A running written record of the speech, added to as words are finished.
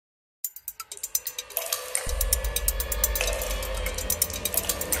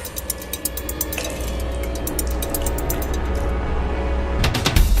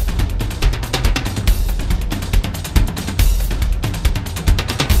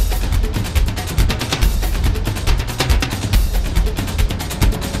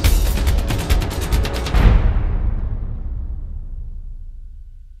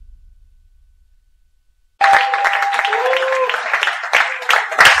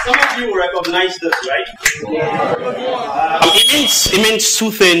Some of you will recognize this, right? It means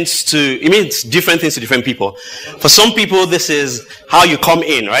it means different things to different people. For some people, this is how you come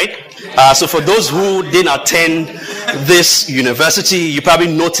in, right? So for those who didn't attend this university, you probably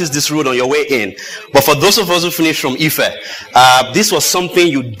noticed this road on your way in. But for those of us who finished from Ife, this was something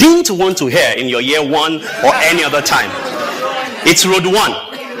you didn't want to hear in your year one or any other time. It's road 1.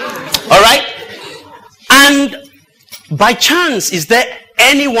 All right? And by chance, is there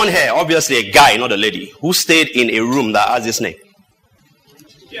anyone here, obviously a guy, not a lady, who stayed in a room that has this name?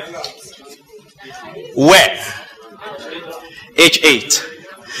 Where?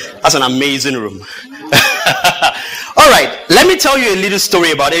 H8. That's an amazing room. All right, let me tell you a little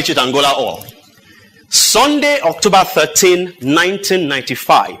story about H8 Angola Hall. Sunday, October 13,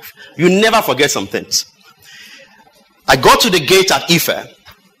 1995. You never forget some things. I got to the gate at Ife,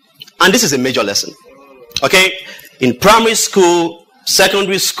 and this is a major lesson. Okay? In primary school,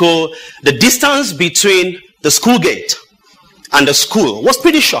 secondary school, the distance between the school gate and the school was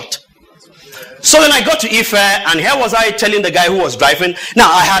pretty short. So when I got to Ife, and here was I telling the guy who was driving, now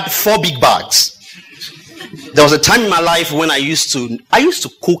I had 4 big bags. There was a time in my life when I used to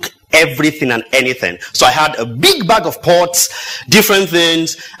cook everything and anything. So I had a big bag of pots, different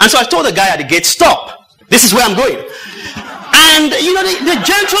things. And so I told the guy at the gate, stop. This is where I'm going. And, you know, the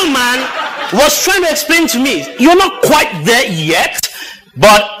gentleman was trying to explain to me, you're not quite there yet.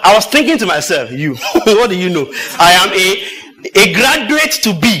 But I was thinking to myself, you, what do you know? I am a graduate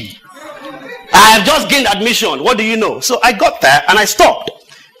to be. I have just gained admission. What do you know? So I got there and I stopped.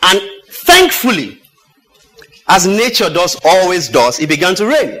 And thankfully, as nature always does, it began to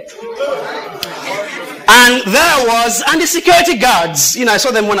rain. And there was, and the security guards, you know, I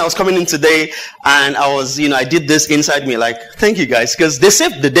saw them when I was coming in today, and I was, you know, I did this inside me, like, thank you guys, because they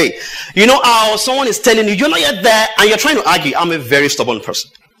saved the day. You know how someone is telling you, you're not yet there, and you're trying to argue. I'm a very stubborn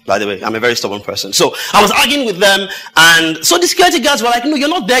person, by the way. I'm a very stubborn person. So I was arguing with them, and so the security guards were like, no, you're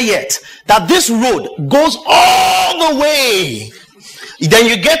not there yet. That this road goes all the way. Then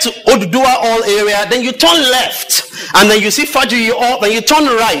you get to Oduduwa Hall area, then you turn left, and then you see Fajiri Hall, then you turn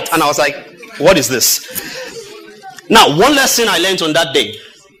right, and I was like, what is this? Now, one lesson I learned on that day.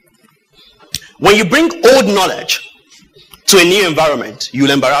 When you bring old knowledge to a new environment, you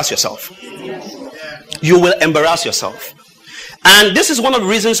will embarrass yourself. You will embarrass yourself. And this is one of the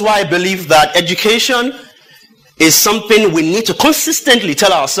reasons why I believe that education is something we need to consistently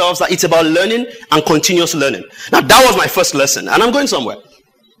tell ourselves that it's about learning and continuous learning. Now, that was my first lesson, and I'm going somewhere.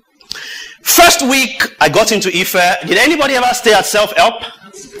 First week, I got into Ife. Did anybody ever stay at self-help?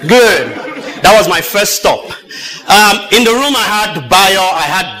 Good. That was my first stop. In the room, I had Bayo, I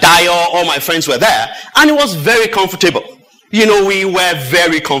had Dio, all my friends were there, and it was very comfortable. You know, we were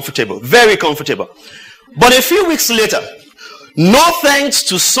very comfortable, very comfortable. But a few weeks later, no thanks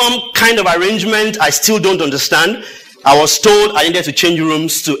to some kind of arrangement I still don't understand, I was told I needed to change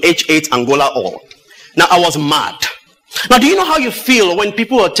rooms to H8 Angola Hall. Now, I was mad. Now, do you know how you feel when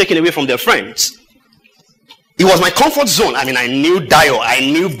people are taken away from their friends? It was my comfort zone. I mean, I knew Dio, I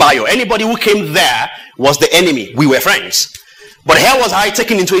knew Bayo. Anybody who came there was the enemy. We were friends. But here was I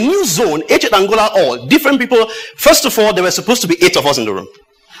taken into a new zone, H8 Angola Hall. Different people. First of all, there were supposed to be 8 of us in the room.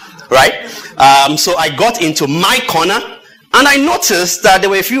 Right? So I got into my corner, and I noticed that there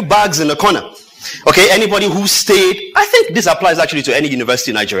were a few bags in the corner. Okay, anybody who stayed, I think this applies actually to any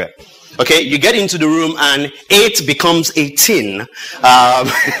university in Nigeria. Okay, you get into the room and 8 becomes 18. And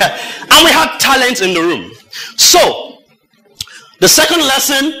we had talent in the room. So, the second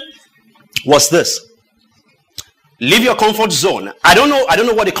lesson was this. Leave your comfort zone. I don't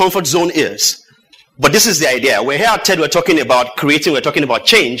know what the comfort zone is. But this is the idea. We're here at TED, we're talking about creating, we're talking about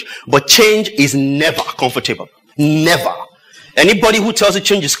change. But change is never comfortable. Never. Anybody who tells you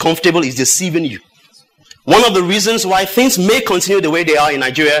change is comfortable is deceiving you. One of the reasons why things may continue the way they are in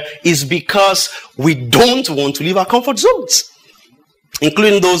Nigeria is because we don't want to leave our comfort zones.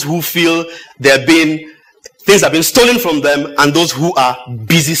 Including those who feel things have been stolen from them, and those who are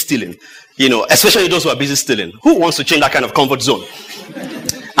busy stealing. You know, especially those who are busy stealing. Who wants to change that kind of comfort zone?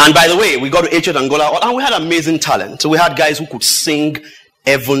 And by the way, we got to H8 Angola, and we had amazing talent. So we had guys who could sing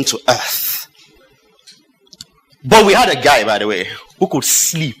heaven to earth. But we had a guy, by the way, who could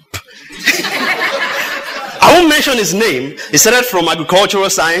sleep. I won't mention his name. He started from agricultural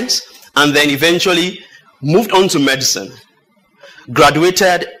science and then eventually moved on to medicine.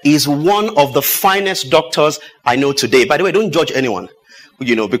 Graduated, is one of the finest doctors I know today. By the way, don't judge anyone,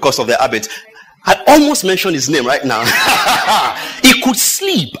 you know, because of their habits. I almost mentioned his name right now. He could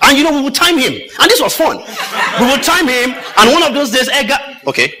sleep. And you know, we would time him. And this was fun. We would time him. And one of those days, Edgar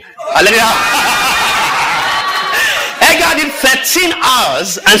Gbenga did 13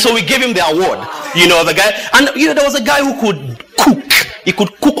 hours, and so we gave him the award. You know, the guy, and you know, there was a guy who could cook. He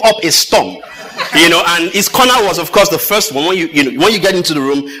could cook up a storm. You know, and his corner was, of course, the first one when you get into the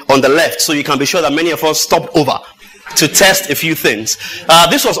room on the left, so you can be sure that many of us stopped over to test a few things.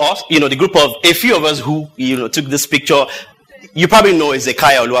 This was us, you know, the group of a few of us who, you know, took this picture. You probably know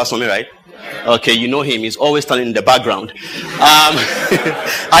Ezekiah Oluwasomi, right? Okay, you know him. He's always standing in the background.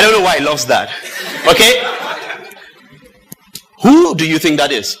 I don't know why he loves that. Okay, who do you think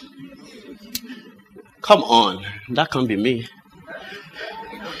that is? Come on, that can't be me.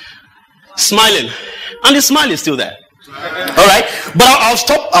 Smiling, and the smile is still there. All right, but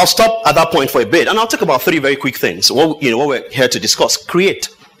I'll stop at that point for a bit, and I'll talk about three very quick things. What we're here to discuss: create.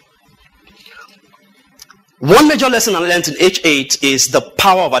 One major lesson I learned in H8 is the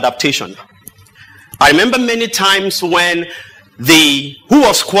power of adaptation. I remember many times when who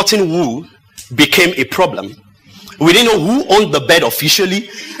was squatting who became a problem. We didn't know who owned the bed officially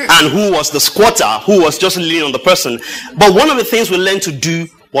and who was the squatter, who was just leaning on the person. But one of the things we learned to do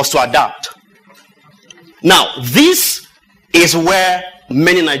was to adapt. Now, this is where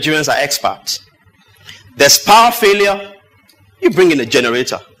many Nigerians are experts. There's power failure, you bring in a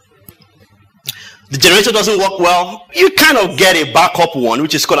generator. The generator doesn't work well, you kind of get a backup one,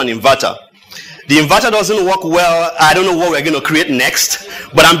 which is called an inverter. The inverter doesn't work well, I don't know what we're going to create next,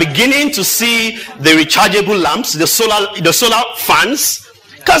 but I'm beginning to see the rechargeable lamps, the solar fans,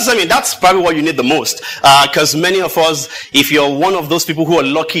 because I mean that's probably what you need the most. Because many of us, if you're one of those people who are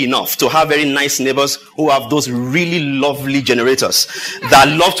lucky enough to have very nice neighbors who have those really lovely generators that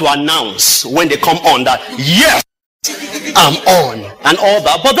love to announce when they come on that, yes, I'm on, and all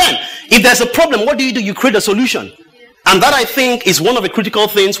that. But then, if there's a problem, what do? You create a solution. And that, I think, is one of the critical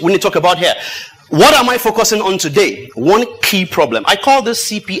things we need to talk about here. What am I focusing on today? One key problem. I call this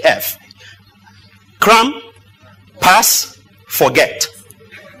CPF. Cram, pass, forget.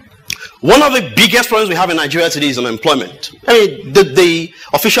 One of the biggest problems we have in Nigeria today is unemployment. I mean, the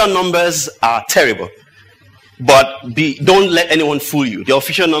official numbers are terrible. But don't let anyone fool you. The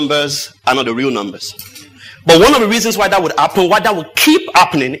official numbers are not the real numbers. But one of the reasons why that would happen, why that would keep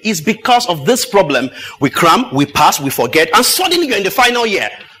happening, is because of this problem. We cram, we pass, we forget, and suddenly you're in the final year.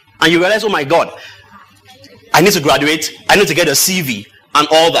 And you realize, oh my God, I need to graduate, I need to get a CV, and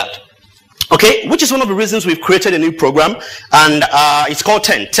all that. Okay, which is one of the reasons we've created a new program, and it's called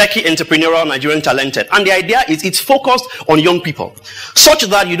TEN, Techie Entrepreneurial Nigerian Talented. And the idea is it's focused on young people, such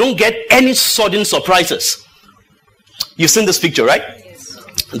that you don't get any sudden surprises. You've seen this picture, right?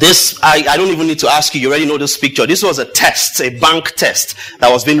 This, I don't even need to ask you, you already know this picture. This was a test, a bank test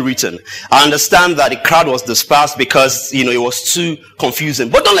that was being written. I understand that the crowd was dispersed because, you know, it was too confusing.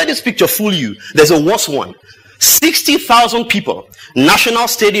 But don't let this picture fool you. There's a worse one. 60,000 people, National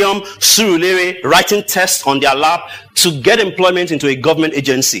Stadium, Surulere, writing tests on their lap to get employment into a government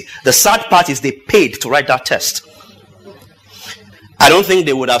agency. The sad part is they paid to write that test. I don't think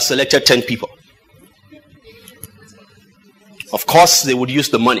they would have selected 10 people. Of course, they would use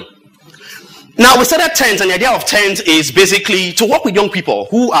the money. Now, we started TENT, and the idea of TENT is basically to work with young people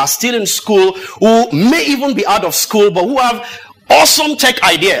who are still in school, who may even be out of school, but who have awesome tech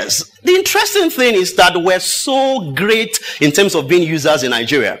ideas. The interesting thing is that we're so great in terms of being users in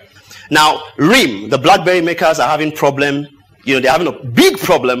Nigeria. Now, RIM, the BlackBerry makers, are having problem. You know, they're having a big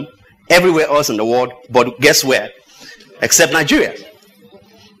problem everywhere else in the world, but guess where? Except Nigeria.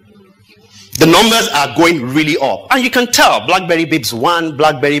 The numbers are going really up. And you can tell, BlackBerry Babes 1,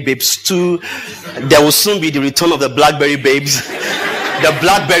 BlackBerry Babes 2, there will soon be the return of the BlackBerry Babes, the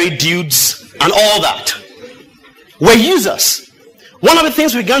BlackBerry Dudes, and all that. We're users. One of the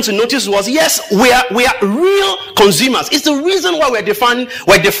things we began to notice was, yes, we are real consumers. It's the reason why we're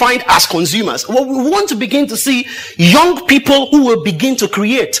defined as consumers. Well, we want to begin to see young people who will begin to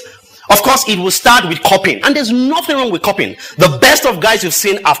create. Of course, it will start with copying. And there's nothing wrong with copying. The best of guys you've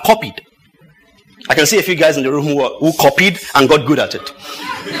seen have copied. I can see a few guys in the room who copied and got good at it.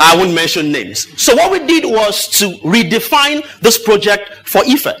 I won't mention names. So what we did was to redefine this project for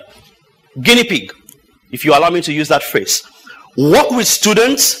Ife. Guinea pig, if you allow me to use that phrase. Work with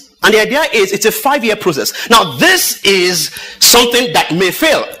students, and the idea is it's a 5-year process. Now, this is something that may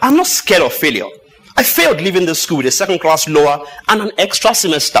fail. I'm not scared of failure. I failed leaving the school with a 2nd class lower and an extra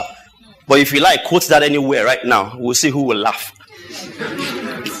semester. But if you like, quote that anywhere right now. We'll see who will laugh.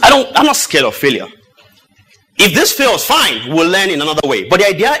 I'm not scared of failure. If this fails, fine, we'll learn in another way. But the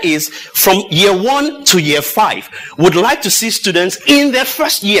idea is from year 1 to year 5, we'd like to see students in their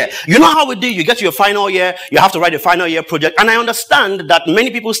first year. You know how we do, you get to your final year, you have to write a final year project. And I understand that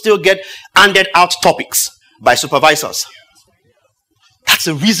many people still get handed out topics by supervisors. That's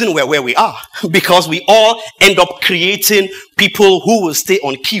the reason we're where we are. Because we all end up creating people who will stay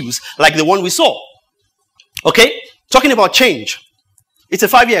on cues like the one we saw. Okay? Talking about change. It's a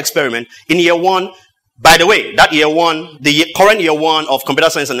 5-year experiment. In year 1, by the way, that year 1, the current year 1 of computer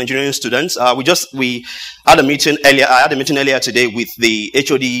science and engineering students, we had a meeting earlier. I had a meeting earlier today with the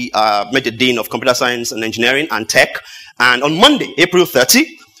HOD, met the Dean of Computer Science and Engineering and Tech. And on Monday, April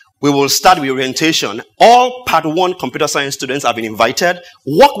 30, we will start with orientation. All Part 1 computer science students have been invited.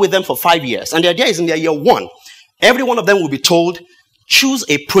 Work with them for 5 years. And the idea is in their year 1, every one of them will be told, choose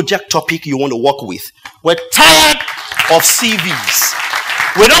a project topic you want to work with. We're tired of CVs.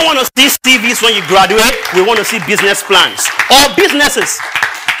 We don't want to see CVs when you graduate. We want to see business plans. All businesses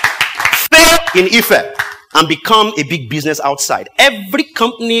fail in Ife and become a big business outside. Every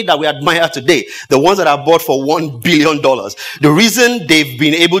company that we admire today, the ones that are bought for $1 billion, the reason they've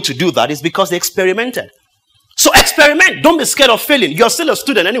been able to do that is because they experimented. So experiment. Don't be scared of failing. You're still a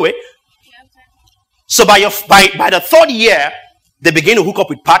student anyway. So by the 3rd year, they begin to hook up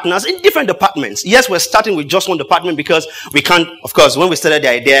with partners in different departments. Yes, we're starting with just one department because we can't, of course, when we started the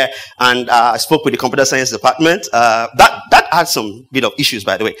idea and I spoke with the computer science department, that had some bit of issues,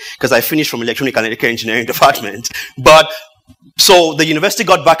 by the way, because I finished from electronic and electrical engineering department. But so the university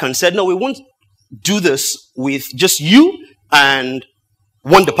got back and said, no, we won't do this with just you and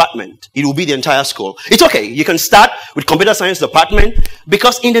one department. It will be the entire school. It's okay. You can start with computer science department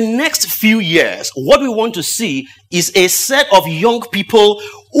because in the next few years, what we want to see is a set of young people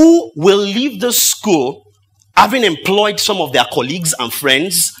who will leave the school having employed some of their colleagues and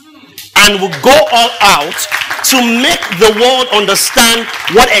friends and will go all out to make the world understand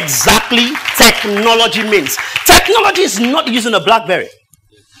what exactly technology means. Technology is not using a BlackBerry.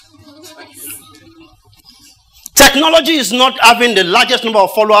 Technology is not having the largest number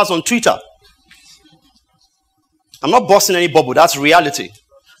of followers on Twitter. I'm not busting any bubble. That's reality.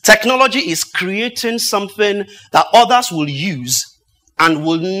 Technology is creating something that others will use and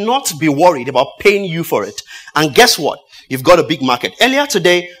will not be worried about paying you for it. And guess what? You've got a big market. Earlier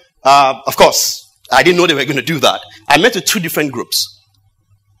today, of course, I didn't know they were going to do that. I met with 2 different groups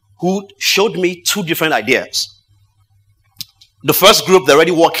who showed me 2 different ideas. The first group, they're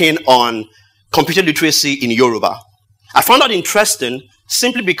already working on computer literacy in Yoruba. I found that interesting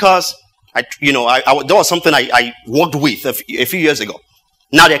simply because there was something I worked with a few years ago.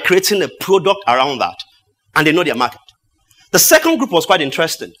 Now they're creating a product around that, and they know their market. The second group was quite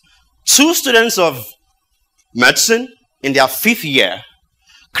interesting. 2 students of medicine in their 5th year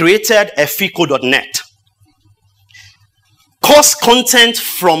created efico.net. Course content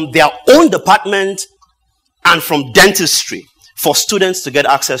from their own department and from dentistry for students to get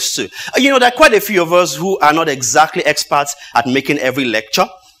access to. There are quite a few of us who are not exactly experts at making every lecture.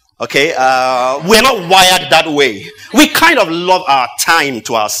 Okay, we're not wired that way. We kind of love our time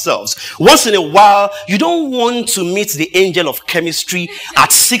to ourselves. Once in a while, you don't want to meet the angel of chemistry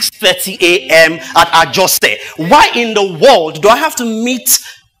at 6:30 a.m. at Ajoste. Why in the world do I have to meet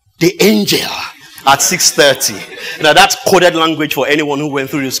the angel at 6:30? Now that's coded language for anyone who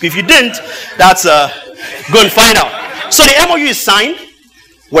went through this. If you didn't, that's go and find out. So the MOU is signed.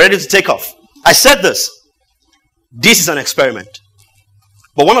 We're ready to take off. I said this. This is an experiment.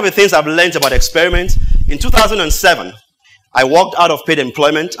 But one of the things I've learned about experiments, in 2007, I walked out of paid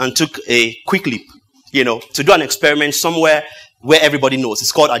employment and took a quick leap, to do an experiment somewhere where everybody knows.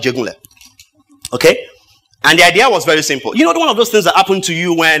 It's called Ajegunle. Okay? And the idea was very simple. One of those things that happen to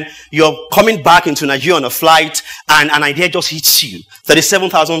you when you're coming back into Nigeria on a flight and an idea just hits you.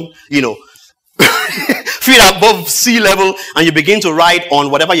 37,000, feet above sea level, and you begin to ride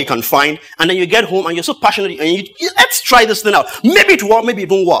on whatever you can find, and then you get home and you're so passionate and let's try this thing out. Maybe it works, maybe it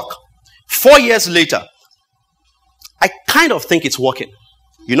won't work. 4 years later, I kind of think it's working.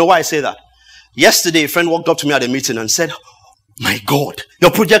 You know why I say that? Yesterday, a friend walked up to me at a meeting and said, my God, your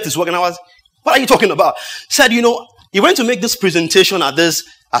project is working. I was, what are you talking about? Said, he went to make this presentation at this,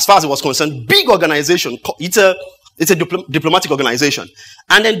 as far as it was concerned, big organization. It's a diplomatic organization.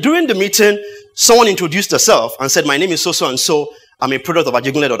 And then during the meeting, someone introduced herself and said, my name is so and so. I'm a product of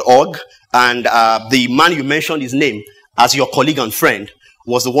ajegunle.org. And the man you mentioned his name as your colleague and friend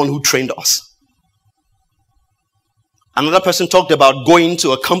was the one who trained us. Another person talked about going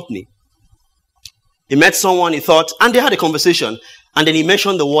to a company. He met someone, he thought, and they had a conversation. And then he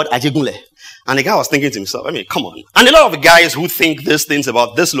mentioned the word ajegunle. And the guy was thinking to himself, come on. And a lot of the guys who think these things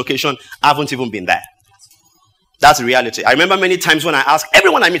about this location haven't even been there. That's the reality. I remember many times when I ask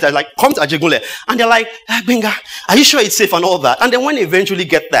everyone I meet, I'm like, come to Ajegunle. And they're like, Gbenga, are you sure it's safe and all that? And then when they eventually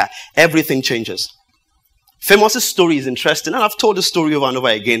get there, everything changes. Famous' story is interesting. And I've told the story over and over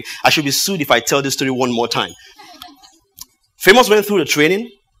again. I should be sued if I tell this story one more time. Famous went through the training,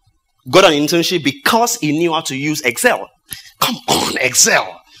 got an internship because he knew how to use Excel. Come on,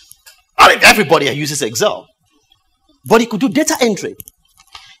 Excel. Everybody uses Excel. But he could do data entry.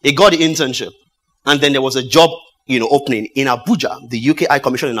 He got the internship. And then there was a job, opening in Abuja, the UK High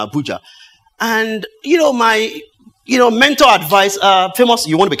Commission in Abuja. And, my mentor advice, Famous,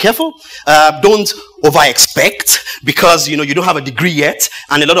 you want to be careful. Don't over-expect because, you don't have a degree yet.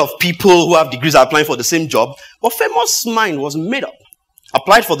 And a lot of people who have degrees are applying for the same job. But Famous' mind was made up.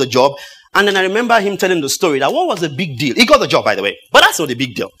 Applied for the job. And then I remember him telling the story that what was the big deal? He got the job, by the way. But that's not the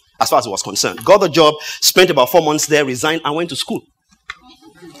big deal as far as he was concerned. Got the job, spent about 4 months there, resigned, and went to school.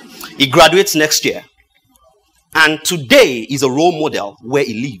 He graduates next year. And today is a role model where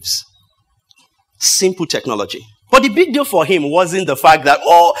he lives. Simple technology. But the big deal for him wasn't the fact that,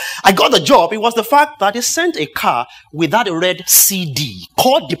 I got the job. It was the fact that he sent a car with that red CD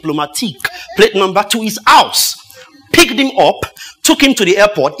called Diplomatique, plate number, to his house. Picked him up, took him to the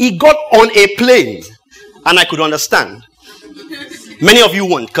airport. He got on a plane. And I could understand. Many of you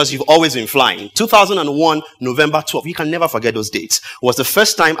won't because you've always been flying. 2001, November 12th. You can never forget those dates. Was the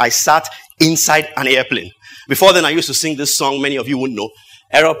first time I sat inside an airplane. Before then, I used to sing this song. Many of you wouldn't know.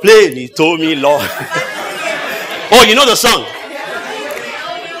 Aeroplane, he told me, Lord. Oh, you know the song?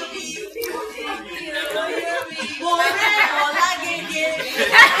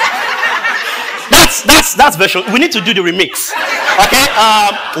 That's version. We need to do the remix. Okay?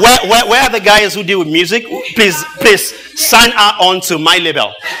 Where are the guys who deal with music? Please sign on to my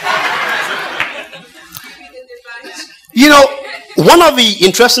label. One of the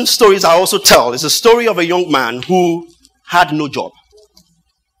interesting stories I also tell is a story of a young man who had no job.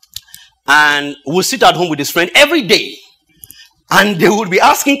 And would sit at home with his friend every day. And they would be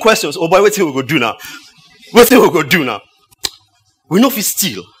asking questions. Oh boy, what thing we go do now? What thing we go do now? We know if it's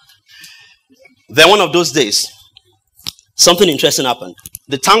steal. Then one of those days, something interesting happened.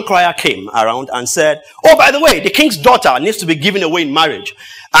 The town crier came around and said, oh, by the way, the king's daughter needs to be given away in marriage.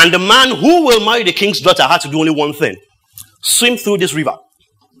 And the man who will marry the king's daughter had to do only one thing. Swim through this river.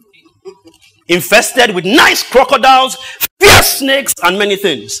 Infested with nice crocodiles, fierce snakes, and many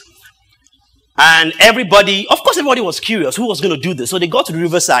things. And everybody was curious who was going to do this. So they got to the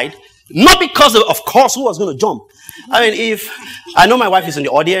riverside, not because of course, who was going to jump. I know my wife is in the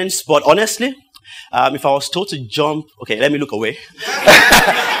audience, but honestly, if I was told to jump, okay, let me look away.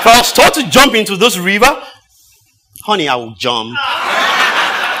 If I was told to jump into this river, honey, I will jump.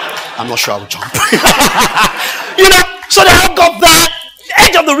 I'm not sure I will jump. So they all got there. The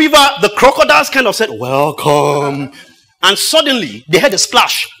edge of the river, the crocodiles kind of said, welcome. And suddenly, they heard a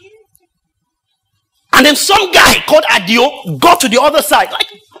splash. And then some guy called Adio got to the other side. Like,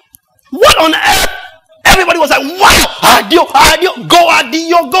 what on earth? Everybody was like, wow, Adio, go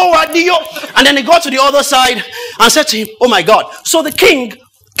Adio. And then they got to the other side and said to him, oh my God. So the king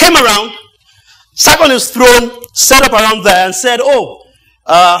came around, sat on his throne, set up around there and said,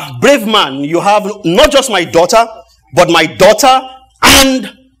 brave man, you have not just my daughter, but my daughter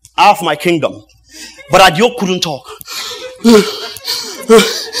and half my kingdom. But Adio couldn't talk.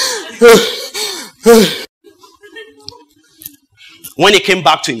 When he came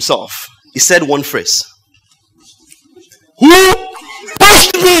back to himself, he said one phrase. Who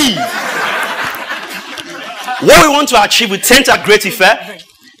pushed me? What we want to achieve with GreatIfe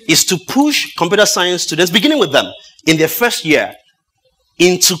is to push computer science students, beginning with them, in their first year,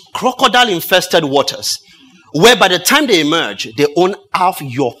 into crocodile-infested waters, where by the time they emerge, they own half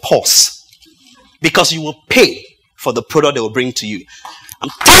your purse. Because you will pay for the product they will bring to you. I'm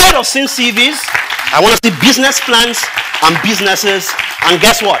tired of seeing CVs. I want to see business plans and businesses. And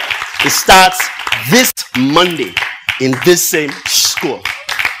guess what? It starts this Monday in this same school.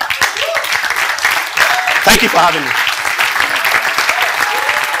 Thank you for having me.